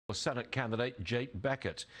Senate candidate Jake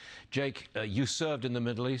Bequette. Jake, you served in the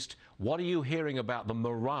Middle East. What are you hearing about the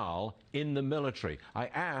morale in the military? I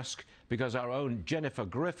ask because our own Jennifer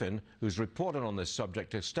Griffin, who's reported on this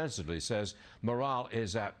subject extensively, says morale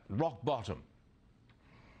is at rock bottom.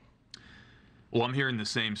 Well, I'm hearing the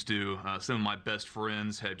same, Stu. Some of my best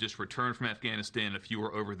friends have just returned from Afghanistan. A few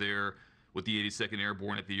are over there with the 82nd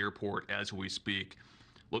Airborne at the airport as we speak.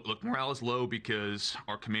 Look, morale is low because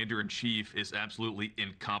our commander-in-chief is absolutely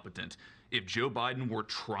incompetent. If Joe Biden were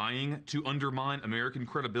trying to undermine American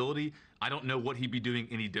credibility, I don't know what he'd be doing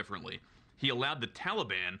any differently. He allowed the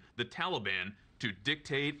Taliban to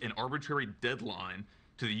dictate an arbitrary deadline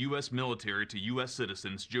to the U.S. military, to U.S.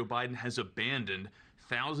 citizens. Joe Biden has abandoned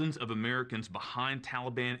thousands of Americans behind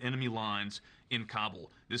Taliban enemy lines in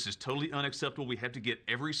Kabul. This is totally unacceptable. We have to get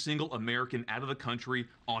every single American out of the country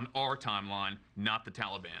on our timeline, not the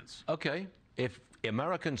Taliban's. Okay, if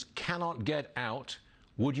Americans cannot get out,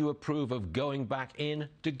 would you approve of going back in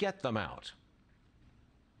to get them out?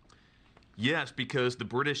 Yes, because the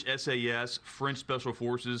British SAS, French Special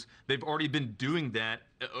Forces, they've already been doing that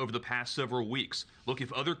over the past several weeks. Look,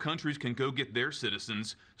 if other countries can go get their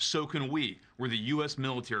citizens, so can we. We're the U.S.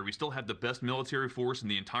 military. We still have the best military force in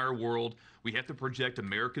the entire world. We have to project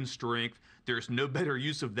American strength. There's no better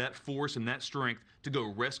use of that force and that strength to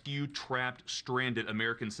go rescue trapped, stranded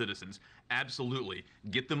American citizens. Absolutely.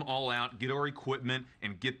 Get them all out, get our equipment,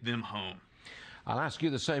 and get them home. I'll ask you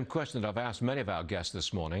the same question that I've asked many of our guests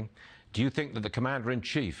this morning. Do you think that the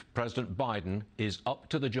Commander-in-Chief, President Biden, is up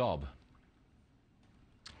to the job?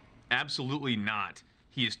 Absolutely not.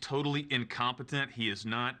 He is totally incompetent. He is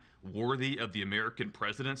not worthy of the American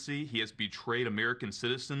presidency. He has betrayed American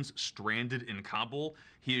citizens stranded in Kabul.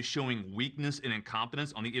 He is showing weakness and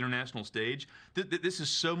incompetence on the international stage. This is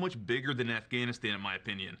so much bigger than Afghanistan, in my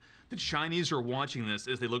opinion. The Chinese are watching this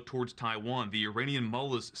as they look towards Taiwan. The Iranian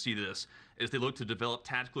mullahs see this as they look to develop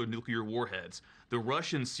tactical nuclear warheads. The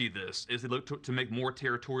Russians see this as they look to make more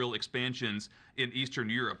territorial expansions in Eastern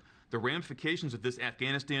Europe. The ramifications of this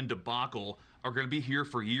Afghanistan debacle are going to be here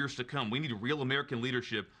for years to come. We need real American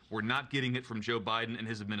leadership. We're not getting it from Joe Biden and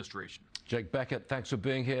his administration. Jake Bequette, thanks for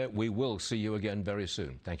being here. We will see you again very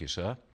soon. Thank you, sir.